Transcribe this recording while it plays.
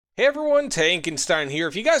Hey everyone, Tankenstein here.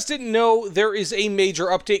 If you guys didn't know, there is a major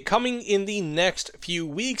update coming in the next few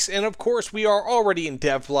weeks, and of course we are already in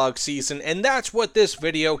devlog season, and that's what this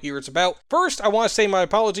video here is about. First, I want to say my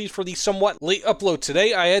apologies for the somewhat late upload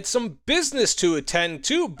today. I had some business to attend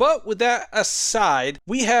to, but with that aside,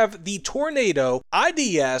 we have the Tornado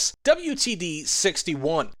IDS WTD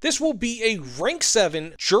 61. This will be a Rank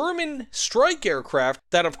 7 German strike aircraft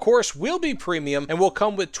that of course will be premium and will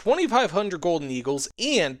come with 2,500 Golden Eagles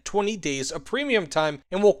and 20 days of premium time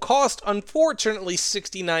and will cost, unfortunately,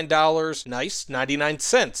 $69, nice, 99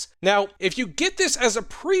 cents. Now, if you get this as a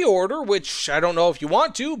pre-order, which I don't know if you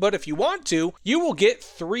want to, but if you want to, you will get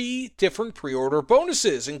 3 different pre-order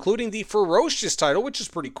bonuses, including the Ferocious title, which is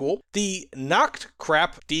pretty cool, the Knocked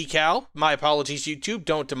Crap decal, my apologies YouTube,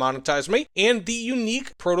 don't demonetize me, and the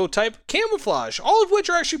unique prototype camouflage, all of which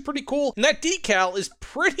are actually pretty cool, and that decal is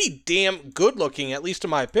pretty damn good looking, at least in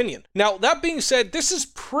my opinion. Now, that being said, this is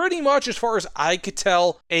pretty much, as far as I could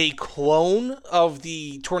tell, a clone of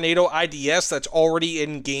the Tornado IDS that's already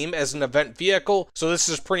in game as an event vehicle, so this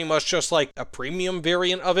is pretty much just like a premium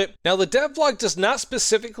variant of it. Now, the devlog does not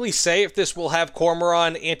specifically say if this will have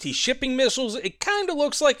Cormoran anti-shipping missiles. It kind of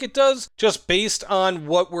looks like it does, just based on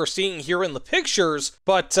what we're seeing here in the pictures,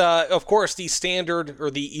 but of course the standard, or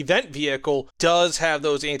the event vehicle, does have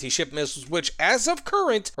those anti-ship missiles, which as of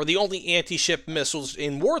current are the only anti-ship missiles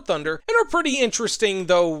in War Thunder, and are pretty interesting,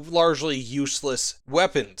 though largely useless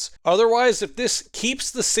weapons. Otherwise, if this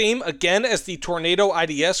keeps the same again as the Tornado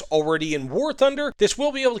IDS already in War Thunder, this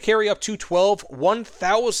will be able to carry up to 12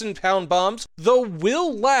 1,000-pound bombs, though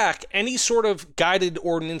will lack any sort of guided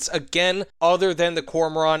ordnance again other than the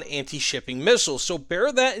Cormoran anti-shipping missiles, so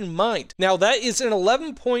bear that in mind. Now, that is an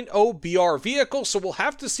 11.0 BR vehicle, so we'll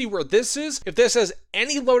have to see where this is. If this has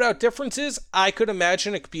any loadout differences, I could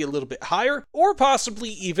imagine it could be a little bit higher, or possibly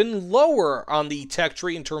even lower on the tech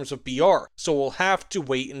tree in terms of BR, so we'll have to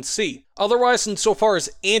wait and see. Otherwise, insofar as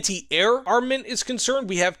anti-air armament is concerned,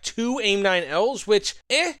 we have 2 AIM-9Ls, which,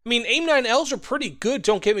 I mean, AIM-9Ls are pretty good,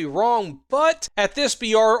 don't get me wrong, but at this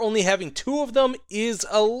BR, only having 2 of them is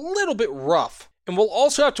a little bit rough. And we'll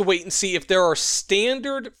also have to wait and see if there are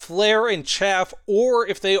standard flare and chaff, or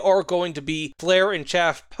if they are going to be flare and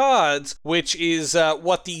chaff pods, which is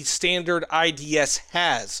what the standard IDS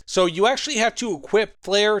has. So you actually have to equip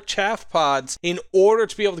flare chaff pods in order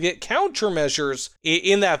to be able to get countermeasures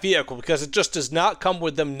in that vehicle, because it just does not come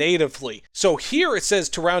with them natively. So here it says,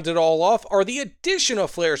 to round it all off, are the additional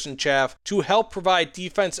flares and chaff to help provide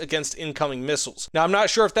defense against incoming missiles. Now, I'm not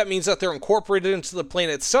sure if that means that they're incorporated into the plane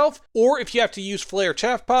itself, or if you have to use flare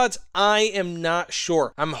chaff pods. I am not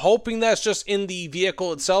sure. I'm hoping that's just in the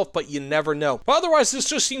vehicle itself, but you never know. But otherwise, this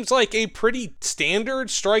just seems like a pretty standard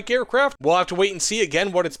strike aircraft. We'll have to wait and see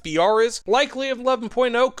again what its BR is. Likely of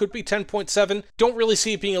 11.0, could be 10.7. Don't really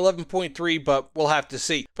see it being 11.3, but we'll have to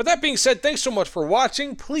see. But that being said, thanks so much for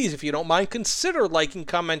watching. Please, if you don't mind, consider liking,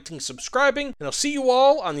 commenting, subscribing, and I'll see you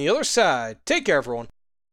all on the other side. Take care, everyone.